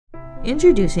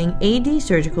Introducing AD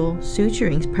Surgical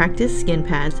Suturing's Practice Skin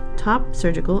Pads, Top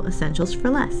Surgical Essentials for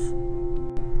Less.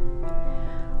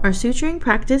 Our Suturing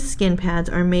Practice Skin Pads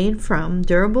are made from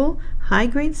durable,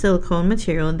 high-grade silicone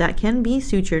material that can be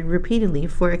sutured repeatedly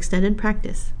for extended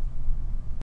practice.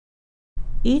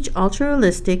 Each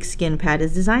ultra-realistic skin pad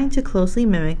is designed to closely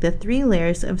mimic the 3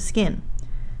 layers of skin,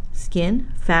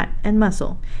 fat, and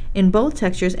muscle, in both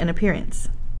textures and appearance.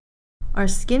 Our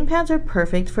skin pads are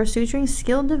perfect for suturing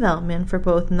skill development for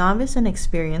both novice and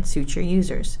experienced suture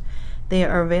users. They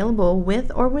are available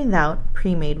with or without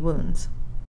pre-made wounds.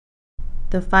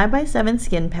 The 5x7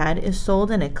 skin pad is sold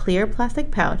in a clear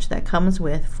plastic pouch that comes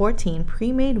with 14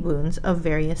 pre-made wounds of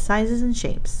various sizes and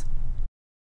shapes.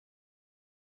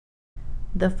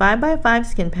 The 5x5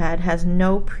 skin pad has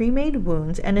no pre-made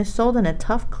wounds and is sold in a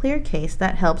tough clear case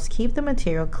that helps keep the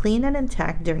material clean and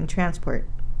intact during transport.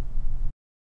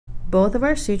 Both of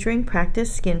our Suturing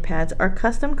Practice skin pads are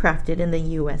custom crafted in the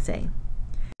USA.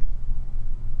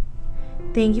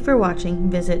 Thank you for watching.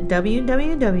 Visit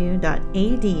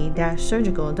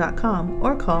www.ad-surgical.com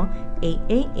or call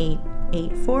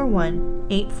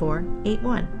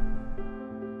 888-841-8481.